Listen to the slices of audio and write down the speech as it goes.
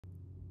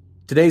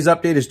Today's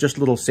update is just a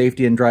little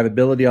safety and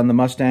drivability on the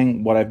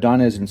Mustang. What I've done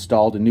is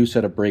installed a new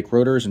set of brake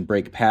rotors and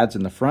brake pads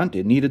in the front.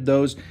 It needed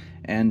those,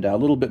 and a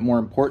little bit more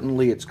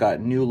importantly, it's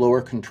got new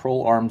lower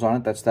control arms on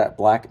it. That's that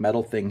black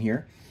metal thing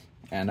here.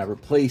 And I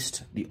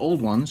replaced the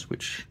old ones,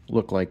 which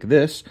look like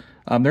this.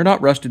 They're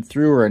not rusted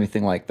through or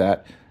anything like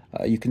that.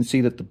 You can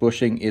see that the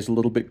bushing is a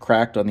little bit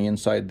cracked on the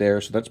inside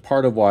there, so that's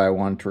part of why I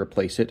wanted to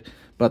replace it.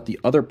 But the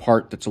other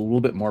part that's a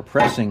little bit more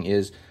pressing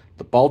is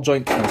the ball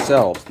joints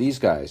themselves, these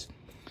guys.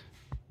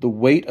 The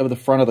weight of the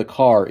front of the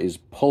car is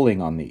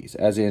pulling on these,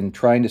 as in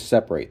trying to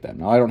separate them.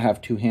 Now, I don't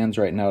have two hands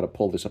right now to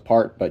pull this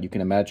apart, but you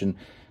can imagine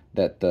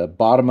that the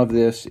bottom of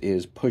this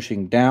is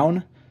pushing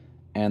down,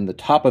 and the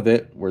top of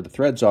it, where the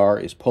threads are,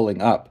 is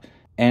pulling up.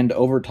 And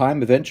over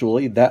time,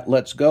 eventually, that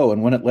lets go.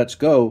 And when it lets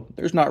go,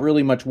 there's not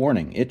really much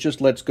warning. It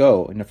just lets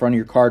go, and the front of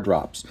your car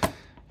drops.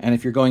 And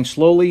if you're going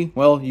slowly,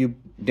 well, you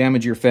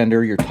damage your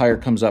fender. Your tire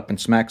comes up and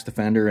smacks the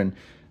fender and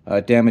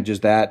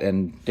damages that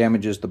and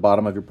damages the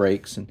bottom of your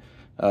brakes. And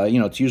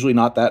it's usually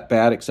not that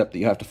bad, except that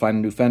you have to find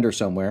a new fender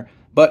somewhere.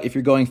 But if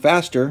you're going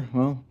faster,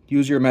 well,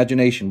 use your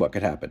imagination what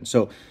could happen.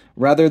 So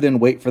rather than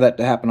wait for that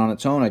to happen on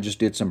its own, I just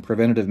did some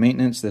preventative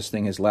maintenance. This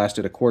thing has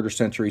lasted a quarter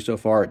century so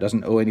far. It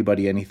doesn't owe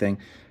anybody anything.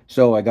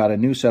 So I got a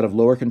new set of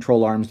lower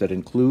control arms that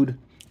include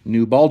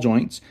new ball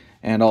joints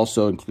and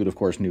also include, of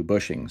course, new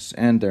bushings.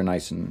 And they're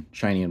nice and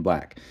shiny and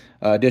black.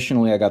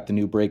 Additionally, I got the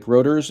new brake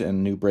rotors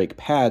and new brake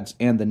pads.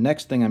 And the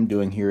next thing I'm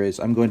doing here is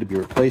I'm going to be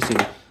replacing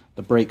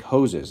the brake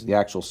hoses, the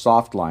actual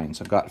soft lines.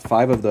 I've got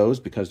 5 of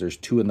those because there's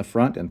 2 in the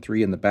front and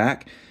 3 in the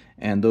back.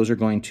 And those are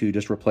going to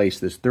just replace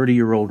this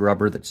 30-year-old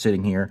rubber that's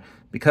sitting here,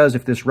 because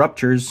if this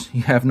ruptures,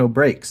 you have no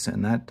brakes,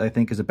 and that, I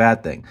think, is a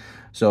bad thing.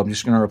 So I'm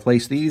just going to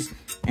replace these,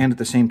 and at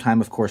the same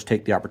time, of course,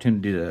 take the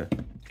opportunity to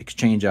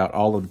exchange out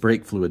all of the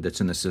brake fluid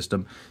that's in the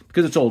system,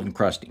 because it's old and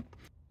crusty.